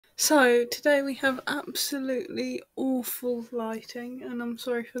So today we have absolutely awful lighting, and I'm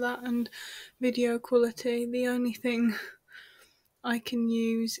sorry for that, and video quality. The only thing I can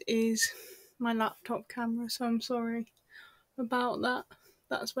use is my laptop camera, so I'm sorry about that.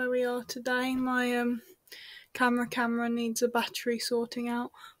 That's where we are today. My camera needs a battery sorting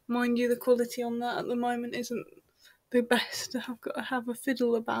out. Mind you, the quality on that at the moment isn't the best. I've got to have a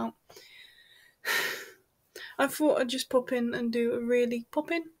fiddle about. I thought I'd just pop in and do a really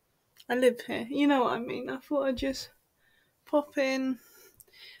pop in. I live here, you know what I mean. I thought I'd just pop in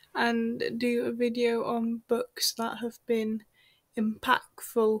and do a video on books that have been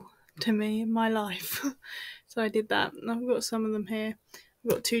impactful to me in my life. So I did that, and I've got some of them here.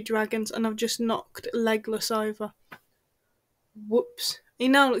 I've got two dragons, and I've just knocked Legolas over. Whoops. He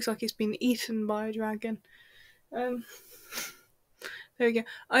now looks like he's been eaten by a dragon. There we go.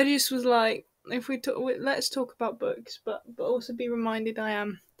 I just was like, if we talk, let's talk about books, but also be reminded I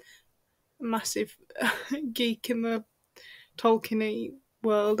am a massive geek in the Tolkien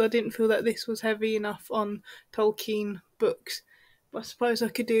world. I didn't feel that this was heavy enough on Tolkien books, but I suppose I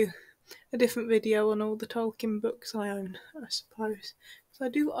could do a different video on all the Tolkien books I own, I suppose. Because I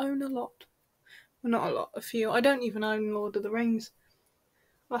do own a lot. Well, not a lot, a few. I don't even own Lord of the Rings.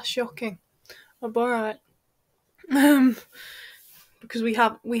 That's shocking. I borrow it. Because we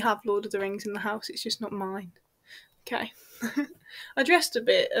have Lord of the Rings in the house, it's just not mine. Okay. I dressed a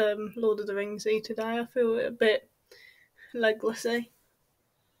bit Lord of the Ringsy today. I feel a bit Legolasy.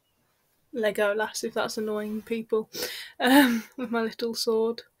 Legolas, if that's annoying people. With my little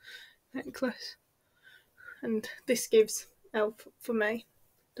sword necklace. And this gives elf for me.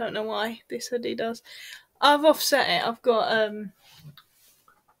 Don't know why this hoodie does. I've offset it. I've got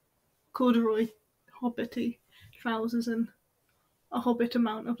corduroy hobbity trousers and a hobbit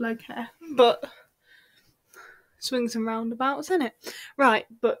amount of leg hair. But swings and roundabouts, isn't it? Right,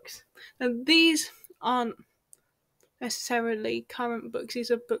 books. Now these aren't necessarily current books.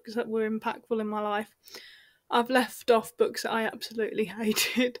 These are books that were impactful in my life. I've left off books that I absolutely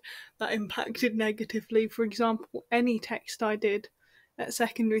hated, that impacted negatively. For example, any text I did at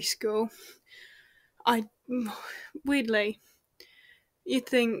secondary school, weirdly, you'd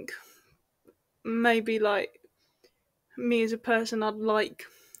think maybe like me as a person I'd like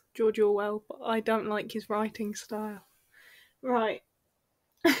George Orwell, but I don't like his writing style. Right.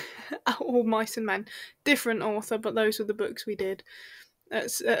 All Mice and Men. Different author, but those were the books we did.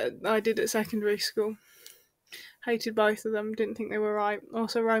 I did at secondary school. Hated both of them, didn't think they were right.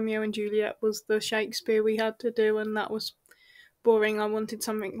 Also, Romeo and Juliet was the Shakespeare we had to do, and that was boring. I wanted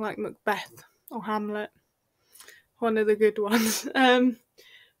something like Macbeth or Hamlet. One of the good ones.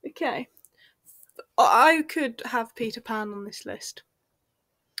 Okay. I could have Peter Pan on this list.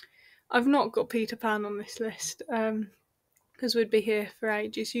 I've not got Peter Pan on this list, because we'd be here for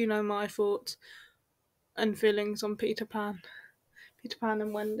ages. You know my thoughts and feelings on Peter Pan. Peter Pan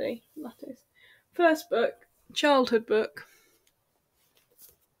and Wendy, that is. First book, childhood book,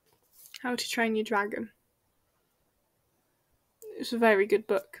 How to Train Your Dragon. It's a very good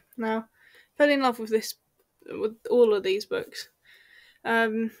book. Now, fell in love with all of these books.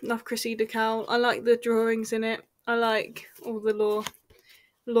 Love Cressida Cowell. I like the drawings in it. I like all the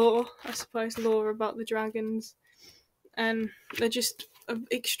lore, I suppose, lore about the dragons. And they're just an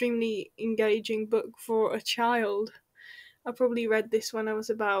extremely engaging book for a child. I probably read this when I was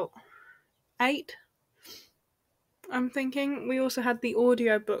about 8. I'm thinking. We also had the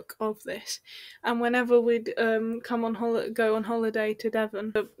audio book of this, and whenever we'd go on holiday to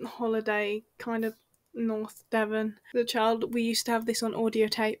Devon, the holiday kind of North Devon, we used to have this on audio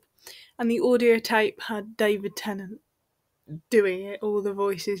tape, and the audio tape had David Tennant doing it, all the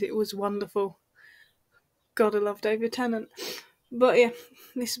voices. It was wonderful. God, I love David Tennant. But yeah,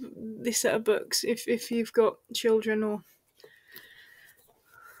 this set of books, if you've got children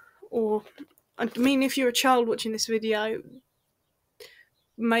or I mean, if you're a child watching this video,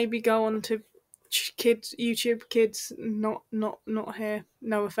 maybe go on to YouTube Kids, not here.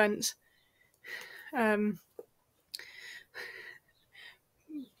 No offense.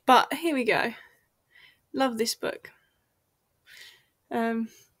 But here we go. Love this book.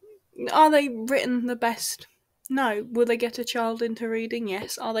 Are they written the best? No. Will they get a child into reading?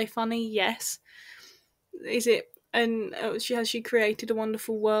 Yes. Are they funny? Yes. Is it? And has she created a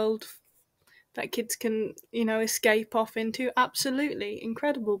wonderful world that kids can, escape off into? Absolutely.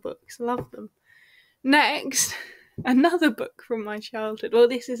 Incredible books. Love them. Next, another book from my childhood. Well,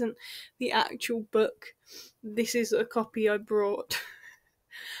 this isn't the actual book. This is a copy I brought.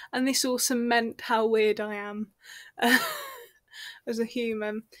 And this will cement how weird I am as a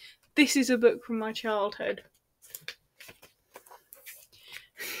human. This is a book from my childhood.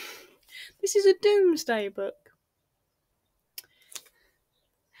 This is a Doomsday Book.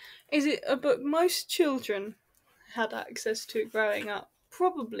 Is it a book most children had access to growing up?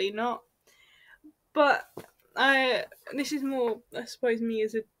 Probably not. But this is more, I suppose, me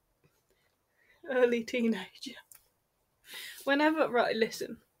as a early teenager. Right,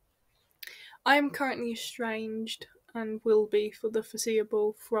 listen. I am currently estranged and will be for the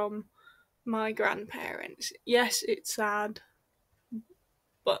foreseeable from my grandparents. Yes, it's sad,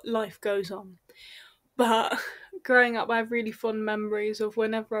 but life goes on. But growing up, I have really fond memories of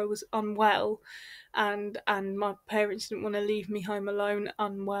whenever I was unwell, and my parents didn't want to leave me home alone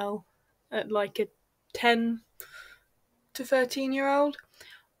unwell at like a 10 to 13-year-old.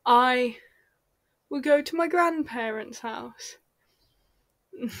 I would go to my grandparents' house.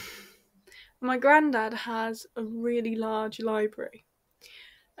 My granddad has a really large library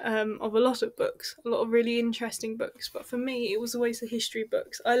of a lot of books, a lot of really interesting books. But for me, it was always the history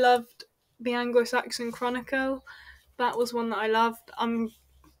books. I loved the Anglo-Saxon Chronicle. That was one that I loved. I'm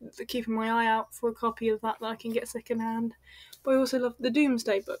keeping my eye out for a copy of that I can get second hand. But I also loved the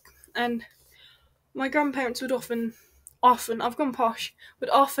Doomsday Book. And my grandparents would often, I've gone posh, would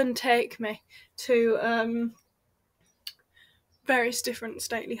often take me to various different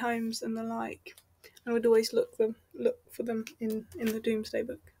stately homes and the like. I would always look for them in the Doomsday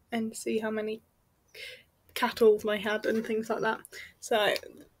Book and see how many cattle they had and things like that. So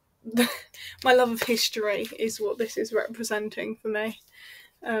my love of history is what this is representing for me.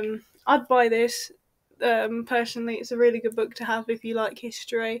 I'd buy this. Personally, it's a really good book to have if you like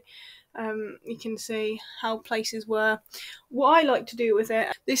history. You can see how places were. What I like to do with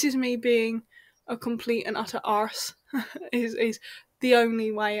it, this is me being a complete and utter arse, is the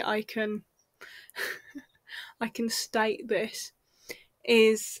only way I can state this,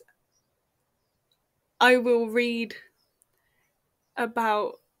 is I will read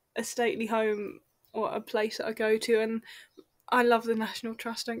about a stately home or a place that I go to, and I love the National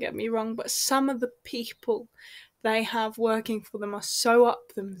Trust, don't get me wrong, but some of the people they have working for them are so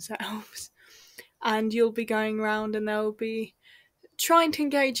up themselves, and you'll be going around and they'll be trying to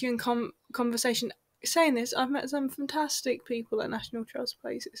engage you in conversation. Saying this, I've met some fantastic people at National Trust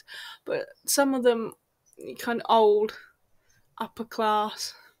places, but some of them kind of old, upper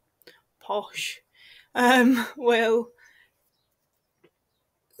class, posh, will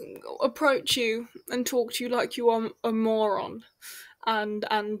approach you and talk to you like you are a moron, and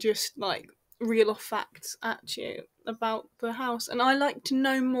just like reel off facts at you about the house. And I like to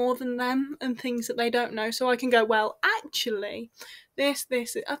know more than them and things that they don't know, so I can go, well, actually, this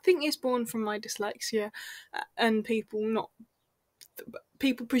I think it's born from my dyslexia and people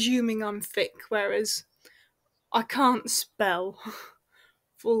presuming I'm thick, whereas I can't spell.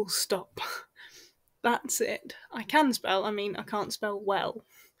 Full stop. That's it. I can spell, I mean, I can't spell well.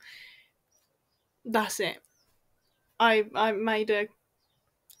 That's it. I made a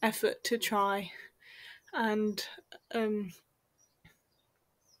effort to try and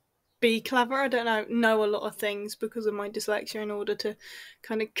be clever. I don't know a lot of things because of my dyslexia, in order to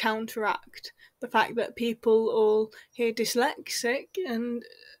kind of counteract the fact that people all hear dyslexic and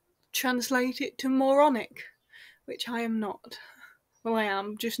translate it to moronic, which I am not. Well, I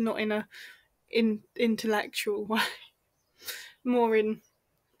am, just not in a intellectual way, more in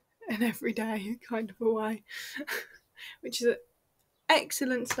an everyday kind of a way, which is an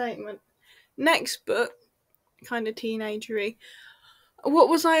excellent statement. Next book, kind of teenagery. What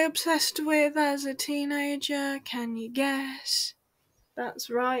was I obsessed with as a teenager? Can you guess? That's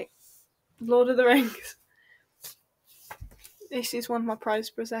right, Lord of the Rings. This is one of my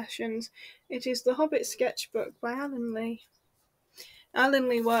prized possessions. It is The Hobbit Sketchbook by Alan Lee. Alan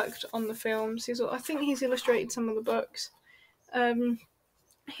Lee worked on the films. I think he's illustrated some of the books.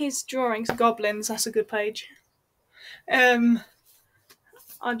 His drawings, goblins, that's a good page.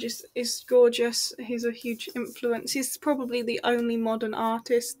 It's gorgeous. He's a huge influence. He's probably the only modern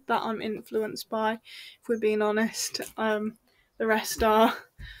artist that I'm influenced by, if we're being honest. The rest are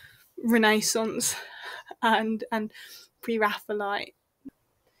Renaissance and pre-Raphaelite.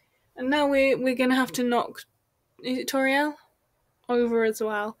 And now we're gonna have to knock, is it Toriel? Over as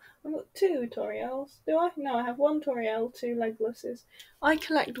well. I've got 2 Toriels. Do I? No, I have 1 Toriel, 2 Leglesses. I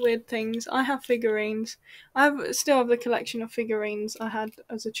collect weird things. I have figurines. I still have the collection of figurines I had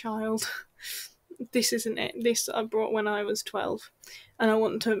as a child. This isn't it. This I brought when I was 12. And I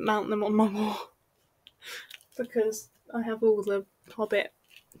want to mount them on my wall, because I have all the Hobbit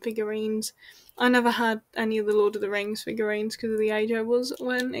figurines. I never had any of the Lord of the Rings figurines because of the age I was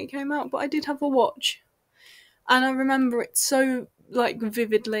when it came out, but I did have a watch. And I remember it so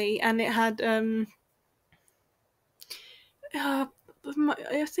vividly, and it had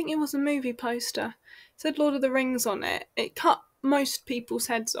I think it was a movie poster. It said Lord of the Rings on it. It cut most people's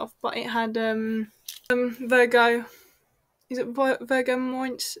heads off, but it had Virgo. Is it Virgo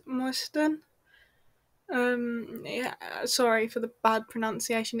Mortensen? Yeah, sorry for the bad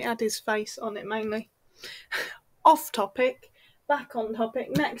pronunciation. It had his face on it mainly. Off topic, back on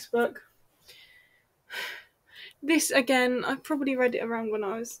topic. Next book. This again, I probably read it around when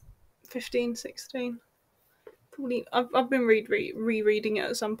I was 15, 16. Probably, I've been rereading it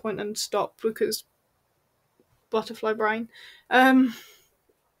at some point and stopped because butterfly brain. This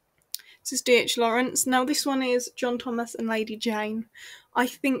is D.H. Lawrence. Now this one is John Thomas and Lady Jane. I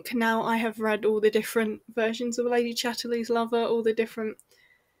think now I have read all the different versions of Lady Chatterley's Lover, all the different,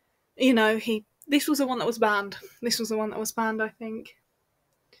 this was the one that was banned. This was the one that was banned, I think.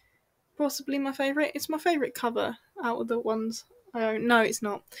 Possibly my favourite. It's my favourite cover out of the ones I own. No, it's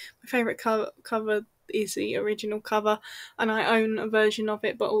not. My favourite cover is the original cover, and I own a version of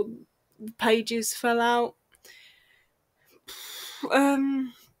it, but all the pages fell out.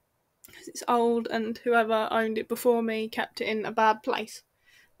 It's old, and whoever owned it before me kept it in a bad place.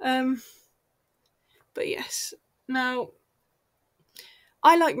 But yes. Now,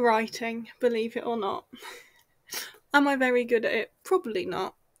 I like writing, believe it or not. Am I very good at it? Probably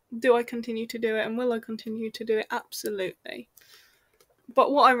not. Do I continue to do it, and will I continue to do it? Absolutely.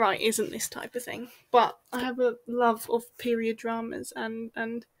 But what I write isn't this type of thing. But I have a love of period dramas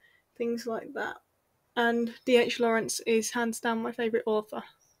and things like that. And D.H. Lawrence is hands down my favourite author.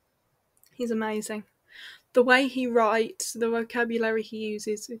 He's amazing. The way he writes, the vocabulary he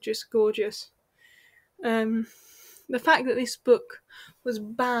uses is just gorgeous. The fact that this book was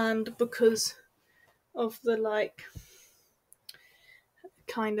banned because of the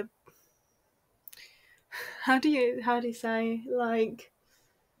kind of, how do you say,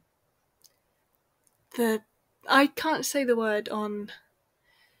 I can't say the word on.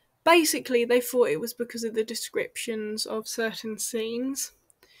 Basically, they thought it was because of the descriptions of certain scenes.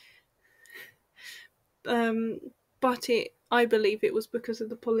 But I believe it was because of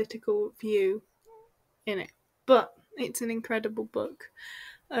the political view in it. But it's an incredible book.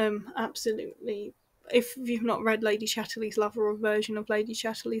 Absolutely. If you've not read Lady Chatterley's Lover or a version of Lady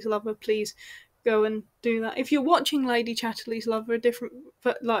Chatterley's Lover, please go and do that. If you're watching Lady Chatterley's Lover,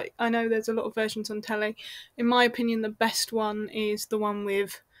 I know there's a lot of versions on telly. In my opinion, the best one is the one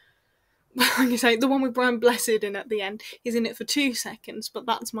with, the one with Brian Blessed in at the end. He's in it for 2 seconds, but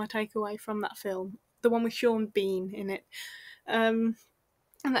that's my takeaway from that film. The one with Sean Bean in it. And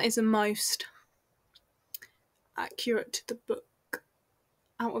that is the most accurate to the book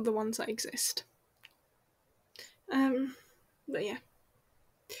out of the ones that exist. But yeah.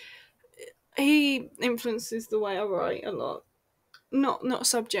 He influences the way I write a lot. Not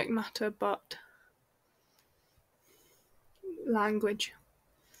subject matter, but language.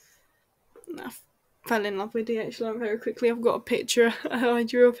 I fell in love with D.H. Lawrence very quickly. I've got a picture I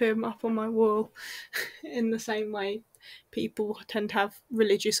drew of him up on my wall in the same way people tend to have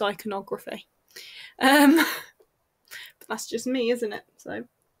religious iconography. But that's just me, isn't it? So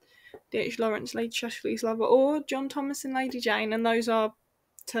D.H. Lawrence, Lady Chatterley's Lover, or John Thomas and Lady Jane, and those are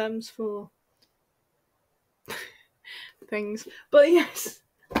terms for things. But yes,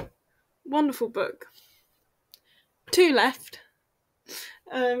 wonderful book. 2 left.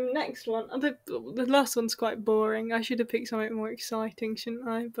 Next one. The last one's quite boring. I should have picked something more exciting, shouldn't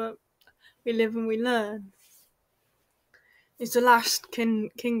I? But we live and we learn. It's The Last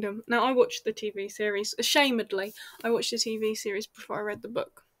Kingdom. Now, I watched the TV series. Ashamedly, I watched the TV series before I read the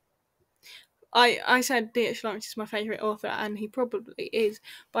book. I said D.H. Lawrence is my favourite author, and he probably is,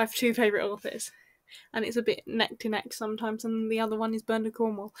 but I have 2 favourite authors. And it's a bit neck to neck sometimes, and the other one is Bernard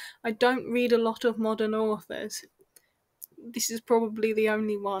Cornwell. I don't read a lot of modern authors. This is probably the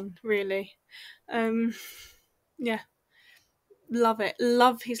only one, really. Yeah. Love it.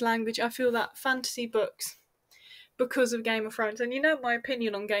 Love his language. I feel that fantasy books, because of Game of Thrones, and you know my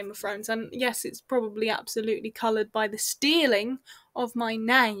opinion on Game of Thrones, and yes, it's probably absolutely coloured by the stealing of my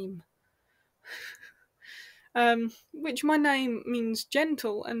name. Which my name means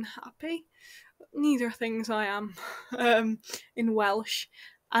gentle and happy. Neither things I am in Welsh,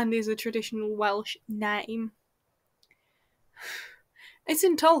 and is a traditional Welsh name. It's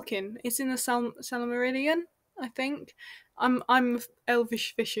in Tolkien. It's in the Silmarillion, I think. I'm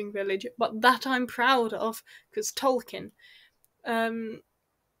Elvish Fishing Village, but that I'm proud of, because Tolkien.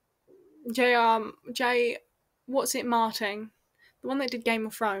 Martin, the one that did Game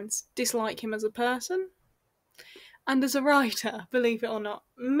of Thrones, dislike him as a person and as a writer, believe it or not.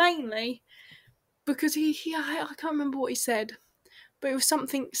 Mainly because I can't remember what he said, but it was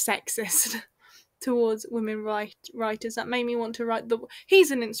something sexist. towards women writers that made me want to write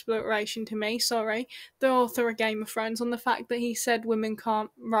he's an inspiration to me, the author of Game of Thrones, on the fact that he said women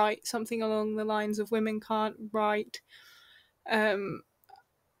can't write something along the lines of women can't write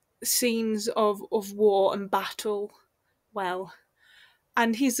scenes of war and battle well.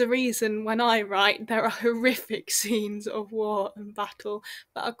 And he's the reason when I write there are horrific scenes of war and battle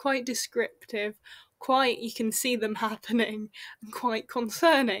that are quite descriptive, you can see them happening, and quite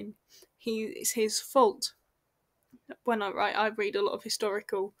concerning. It's his fault. When I write, I read a lot of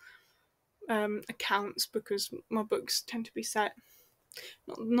historical accounts because my books tend to be set,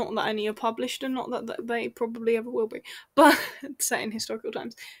 not that any are published and not that they probably ever will be, but set in historical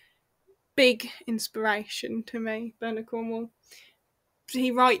times. Big inspiration to me, Bernard Cornwell.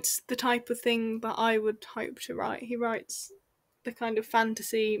 He writes the type of thing that I would hope to write. He writes the kind of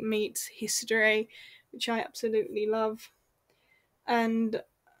fantasy meets history, which I absolutely love. And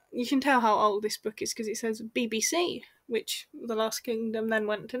you can tell how old this book is because it says BBC, which The Last Kingdom then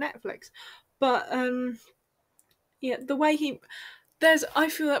went to Netflix. But yeah, the way I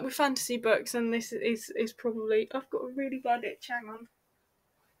feel that with fantasy books, and this is probably, I've got a really bad itch, hang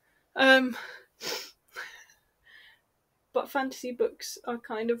on. But fantasy books are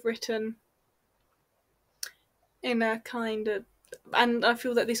kind of written in a kind of, and I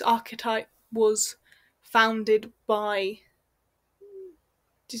feel that this archetype was founded by,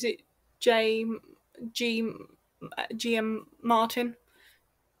 is it G.M. Martin,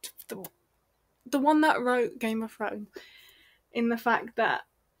 the one that wrote Game of Thrones, in the fact that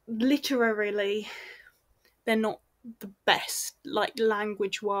literarily they're not the best, like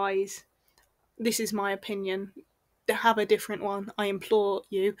language wise. This is my opinion. They have a different one, I implore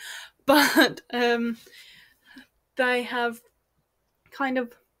you. But they have kind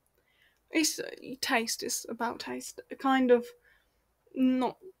of, it's about taste. Kind of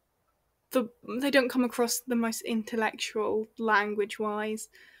not they don't come across the most intellectual language wise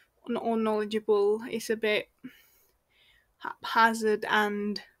or knowledgeable. It's a bit haphazard,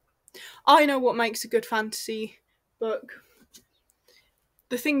 and I know what makes a good fantasy book.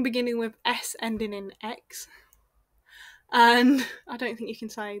 The thing beginning with S ending in X, and I don't think you can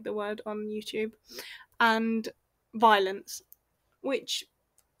say the word on YouTube, and violence, which,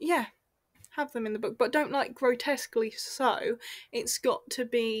 yeah, have them in the book, but don't like grotesquely so. It's got to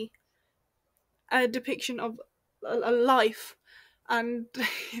be a depiction of a life, and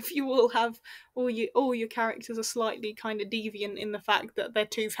if you all have all your characters are slightly kind of deviant in the fact that their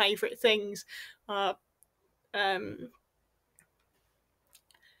two favourite things are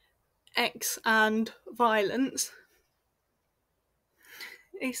X and violence,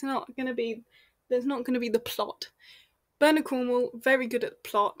 there's not going to be the plot. Bernard Cornwell, very good at the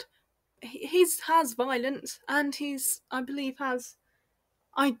plot. He has violence, and I believe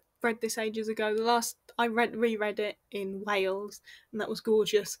I read this ages ago. I reread it in Wales, and that was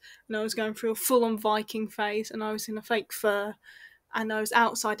gorgeous. And I was going through a full-on Viking phase, and I was in a fake fur, and I was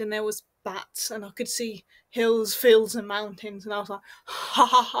outside, and there was bats, and I could see hills, fields, and mountains, and I was like, ha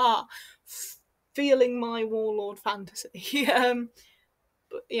ha ha, feeling my warlord fantasy.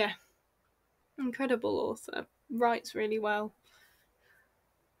 But yeah, incredible author, writes really well.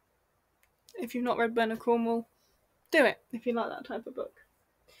 If you've not read Bernard Cornwell, do it if you like that type of book.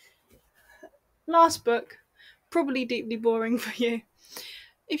 Last book, probably deeply boring for you.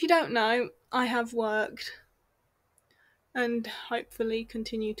 If you don't know, I have worked and hopefully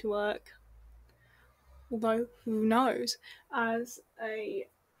continue to work, although who knows, as a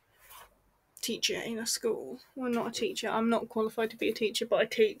teacher in a school. Well, not a teacher, I'm not qualified to be a teacher, but I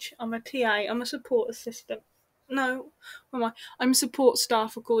teach. I'm a TA, I'm a support assistant. No, what am I? I'm support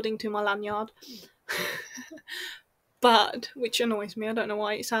staff according to my lanyard. But, which annoys me, I don't know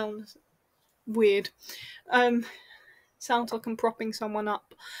why, it sounds weird. Sounds like I'm propping someone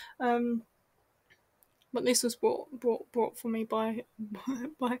up. But this was brought for me by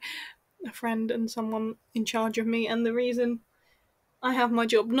a friend and someone in charge of me, and the reason I have my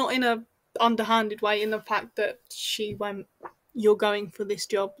job, not in a underhanded way, in the fact that she went, you're going for this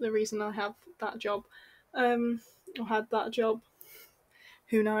job, the reason I have that job, or had that job,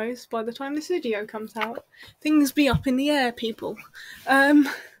 who knows, by the time this video comes out, things be up in the air, people.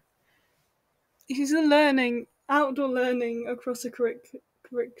 This is a outdoor learning across a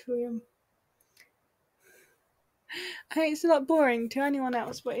curriculum. It's not boring to anyone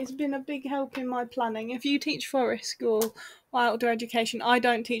else, but it's been a big help in my planning. If you teach forest school or outdoor education, I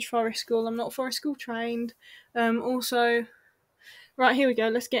don't teach forest school. I'm not forest school trained. Also, right, here we go.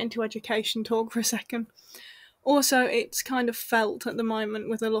 Let's get into education talk for a second. Also, it's kind of felt at the moment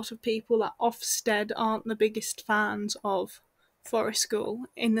with a lot of people that Ofsted aren't the biggest fans of forest school,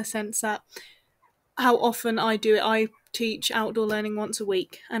 in the sense that how often I do it. I teach outdoor learning once a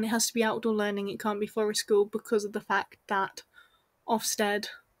week, and it has to be outdoor learning, it can't be forest school, because of the fact that Ofsted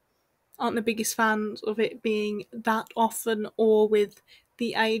aren't the biggest fans of it being that often, or with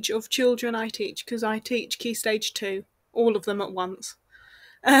the age of children I teach, because I teach Key Stage 2, all of them at once.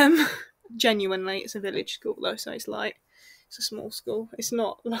 Um, Genuinely, it's a village school though, so it's a small school. It's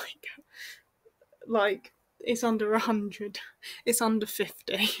not like it's under 100. It's under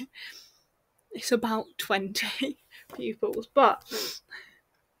 50. It's about 20 pupils, but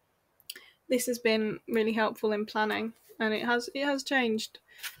this has been really helpful in planning, and it has changed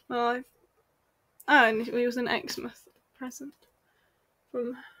my life. Oh, and it was an Exmouth present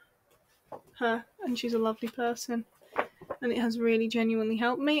from her, and she's a lovely person, and it has really genuinely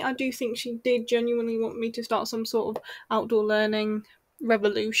helped me. I do think she did genuinely want me to start some sort of outdoor learning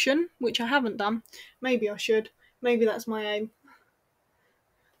revolution, which I haven't done. Maybe I should. Maybe that's my aim.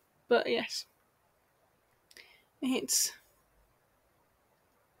 But yes, it's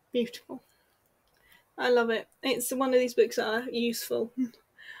beautiful. I love it. It's one of these books that are useful.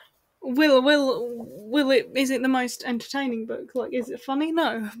 Will it? Is it the most entertaining book? Like, is it funny?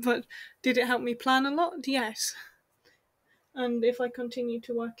 No, but did it help me plan a lot? Yes. And if I continue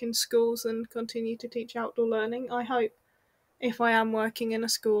to work in schools and continue to teach outdoor learning, I hope if I am working in a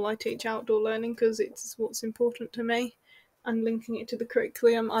school, I teach outdoor learning because it's what's important to me. And linking it to the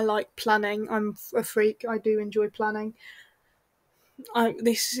curriculum, I like planning. I'm a freak. I do enjoy planning.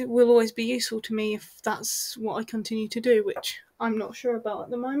 This will always be useful to me if that's what I continue to do, which I'm not sure about at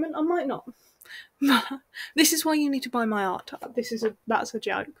the moment. I might not. This is why you need to buy my art. That's a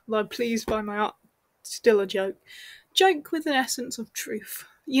joke. Like, please buy my art. Still a joke. Joke with an essence of truth.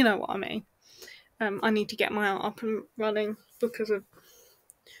 You know what I mean. I need to get my art up and running because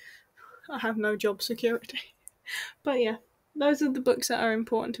I have no job security. But yeah, those are the books that are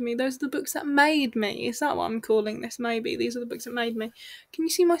important to me. Those are the books that made me. Is that what I'm calling this? Maybe these are the books that made me. Can you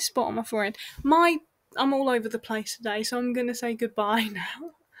see my spot on my forehead? I'm all over the place today, so I'm gonna say goodbye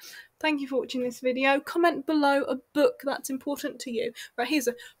now. Thank you for watching this video. Comment below a book that's important to you. Right, here's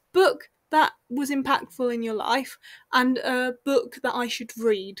a book that was impactful in your life and a book that I should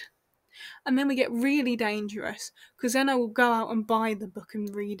read. And then we get really dangerous, because then I will go out and buy the book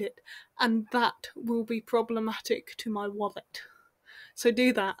and read it, and that will be problematic to my wallet. So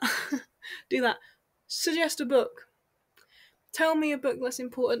do that. Do that. Suggest a book. Tell me a book that's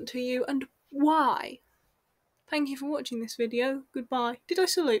important to you and why. Thank you for watching this video. Goodbye. Did I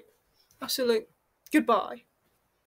salute? I salute. Goodbye.